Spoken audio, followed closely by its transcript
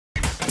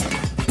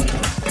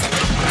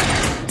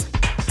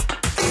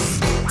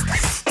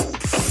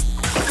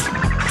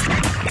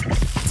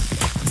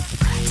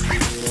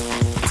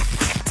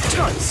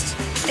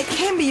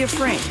be a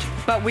friend.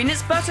 But when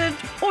it's buttered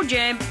or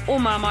jammed or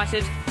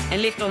marmited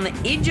and left on the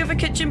edge of a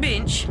kitchen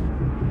bench,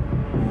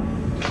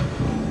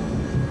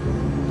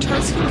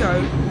 Toast can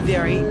go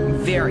very,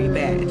 very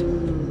bad.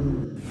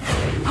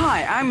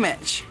 Hi, I'm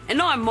Mitch.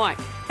 and I'm Mike.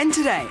 And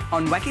today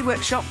on Wacky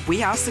Workshop,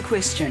 we ask the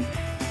question,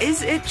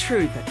 is it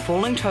true that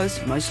falling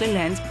toast mostly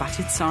lands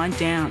buttered side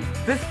down?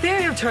 The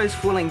theory of toast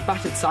falling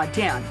buttered side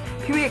down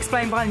can be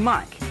explained by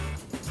Mike,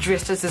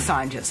 dressed as a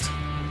scientist.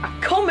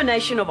 A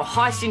combination of a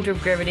high centre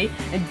of gravity,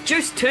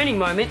 induced turning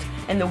moment,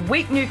 and the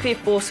weak nuclear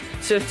force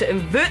serves to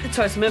invert the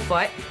toast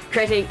mid-flight,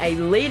 creating a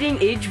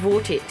leading edge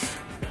vortex.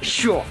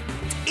 Sure,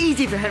 it's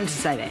easy for him to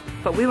say that,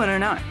 but we want to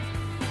know,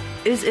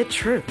 is it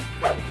true?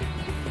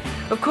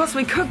 Of course,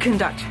 we could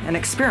conduct an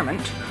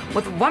experiment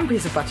with one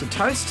piece of buttered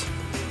toast,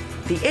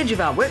 the edge of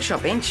our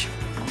workshop bench,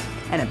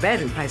 and a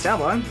badly placed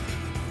elbow.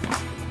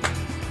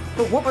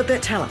 But what would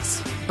that tell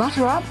us?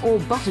 Butter up or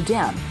butter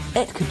down?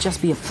 It could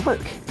just be a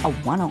fluke, a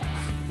one-off.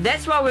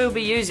 That's why we'll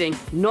be using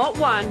not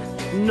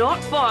 1,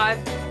 not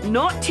 5,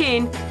 not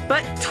 10,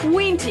 but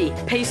 20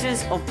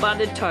 pieces of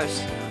buttered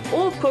toast,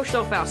 all pushed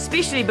off our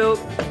specially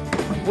built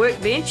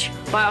workbench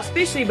by our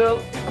specially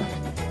built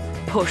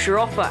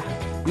pusher-offer.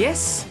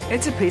 Yes,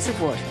 it's a piece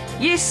of wood.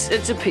 Yes,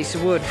 it's a piece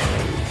of wood.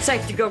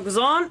 Safety goggles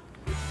on.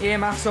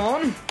 Earmuffs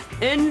on.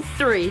 In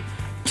 3,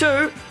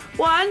 2,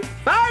 1.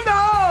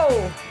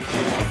 Bando!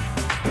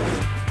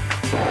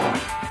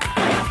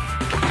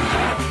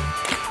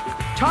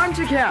 Time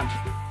to count.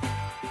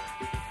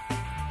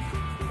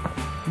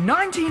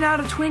 19 out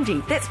of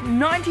 20. That's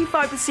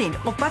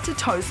 95% of buttered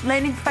toast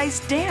landing face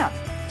down.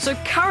 So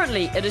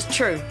currently it is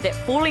true that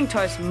falling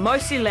toast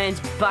mostly lands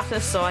butter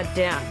side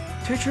down.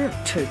 Too true.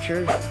 Too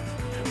true.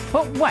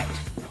 But wait,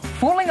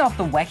 falling off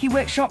the Wacky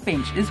Workshop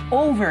bench is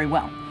all very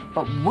well,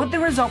 but would the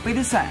result be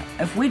the same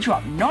if we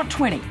dropped not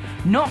 20,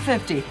 not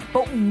 50,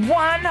 but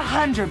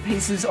 100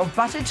 pieces of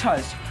buttered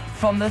toast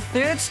from the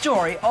 3rd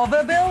story of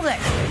a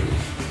building?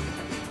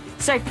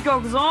 Safety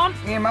goggles on.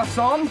 Earmuffs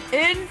on.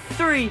 In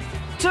 3,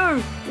 2,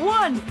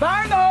 1.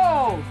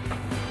 Bango!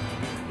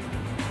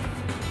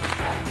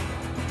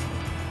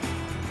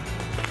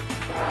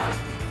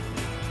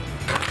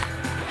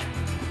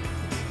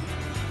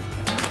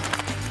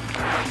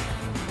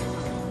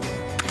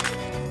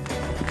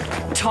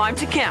 Time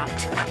to count.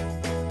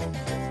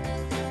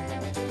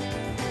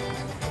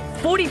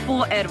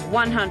 44 out of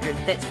 100.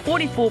 That's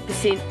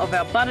 44% of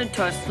our buttered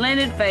toast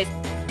landed face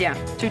down.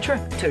 Too true.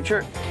 Too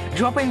true.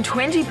 Dropping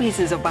 20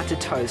 pieces of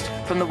buttered toast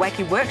from the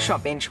Wacky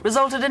Workshop bench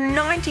resulted in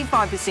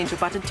 95% of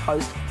buttered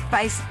toast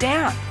face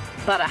down.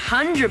 But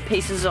 100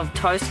 pieces of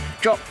toast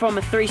dropped from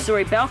a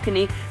 3-story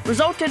balcony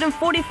resulted in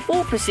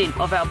 44%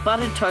 of our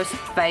buttered toast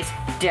face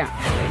down.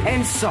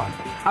 And so,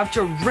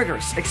 after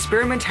rigorous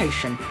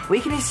experimentation, we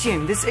can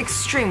assume this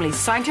extremely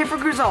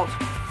scientific result.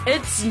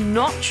 It's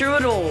not true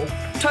at all.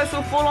 Toast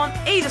will fall on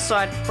either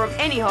side from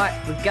any height,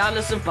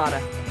 regardless of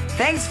butter.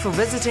 Thanks for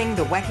visiting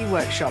the Wacky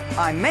Workshop.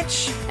 I'm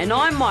Mitch. And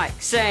I'm Mike,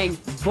 saying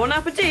bon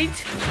appetit.